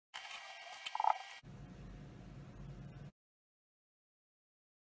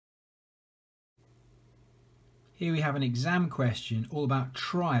Here we have an exam question all about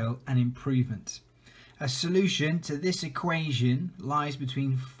trial and improvement. A solution to this equation lies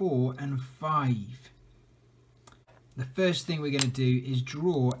between 4 and 5. The first thing we're going to do is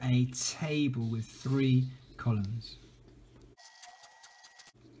draw a table with 3 columns.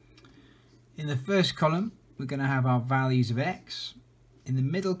 In the first column, we're going to have our values of x. In the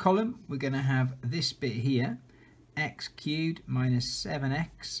middle column, we're going to have this bit here, x cubed minus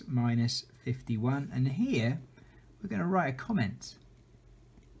 7x minus 51. And here, we're going to write a comment.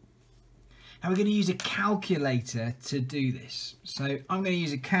 Now we're going to use a calculator to do this. So I'm going to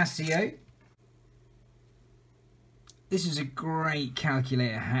use a Casio. This is a great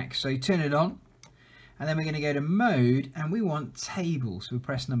calculator hack. So turn it on. And then we're going to go to mode and we want table. So we'll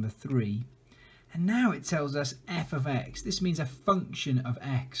press number 3. And now it tells us f of x. This means a function of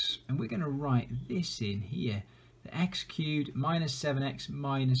x. And we're going to write this in here. The x cubed minus 7x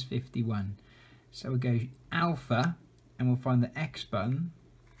minus 51. So we'll go alpha and we'll find the x button,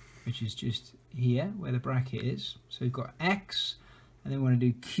 which is just here where the bracket is. So we've got x and then we want to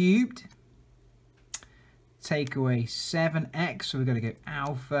do cubed. Take away 7x. So we've got to go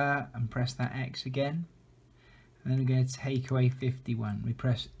alpha and press that x again. And then we're going to take away 51. We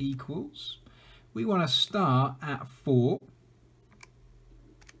press equals. We want to start at 4.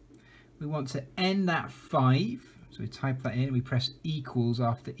 We want to end at 5. So we type that in. We press equals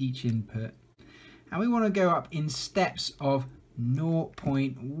after each input. And we want to go up in steps of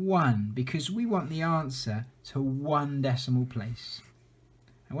 0.1 because we want the answer to 1 decimal place.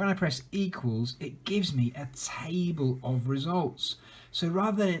 And when I press equals, it gives me a table of results. So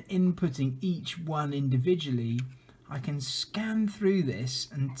rather than inputting each one individually, I can scan through this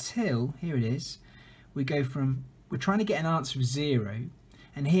until, here it is, we go from, we're trying to get an answer of 0,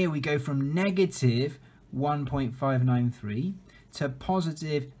 and here we go from negative 1.593 to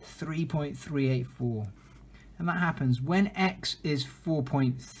positive 3.384. And that happens when x is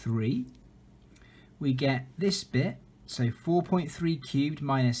 4.3, we get this bit, so 4.3 cubed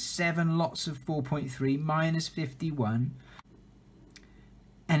minus 7 lots of 4.3 minus 51,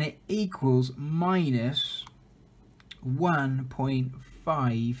 and it equals minus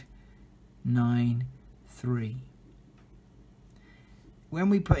 1.593. When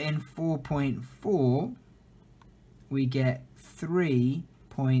we put in 4.4, we get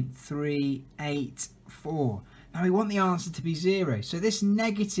 3.384. Now we want the answer to be 0. So this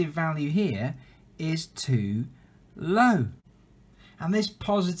negative value here is too low. And this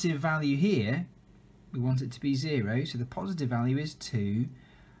positive value here, we want it to be 0. So the positive value is too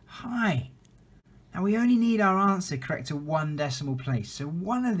high. Now we only need our answer correct to 1 decimal place. So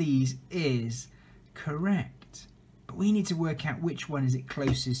one of these is correct. But we need to work out which one is it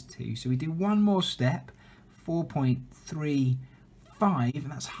closest to. So we do one more step, 4.35, and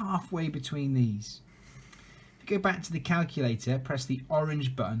that's halfway between these. If you go back to the calculator, press the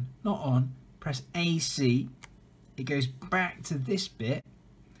orange button, not on, press AC. It goes back to this bit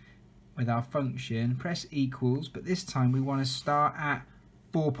with our function, press equals, but this time we want to start at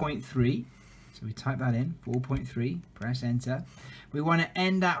 4.3. So we type that in, 4.3, press enter. We want to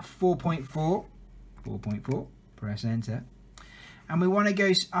end at 4.4, 4.4, press enter. And we want to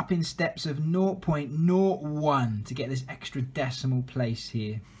go up in steps of 0.01 to get this extra decimal place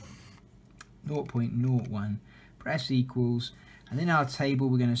here. 0.01, press equals. And in our table,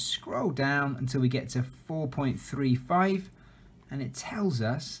 we're going to scroll down until we get to 4.35. And it tells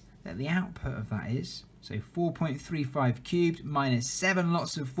us that the output of that is, so 4.35 cubed minus 7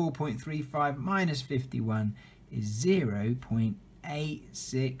 lots of 4.35 minus 51 is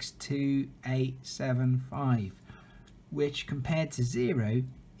 0.862875, which compared to 0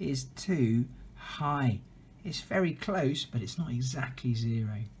 is too high. It's very close, but it's not exactly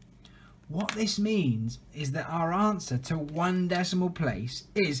 0. What this means is that our answer to 1 decimal place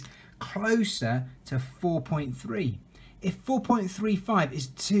is closer to 4.3. If 4.35 is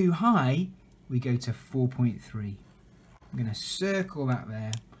too high, we go to 4.3. I'm going to circle that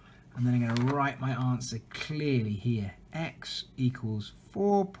there, and then I'm going to write my answer clearly here. X equals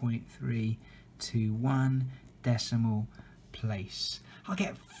 4.3 to 1 decimal place. I'll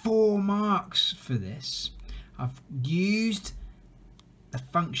get 4 marks for this. I've used the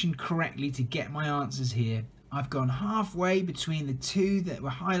function correctly to get my answers here. I've gone halfway between the 2 that were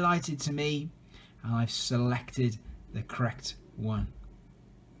highlighted to me, and I've selected the correct one.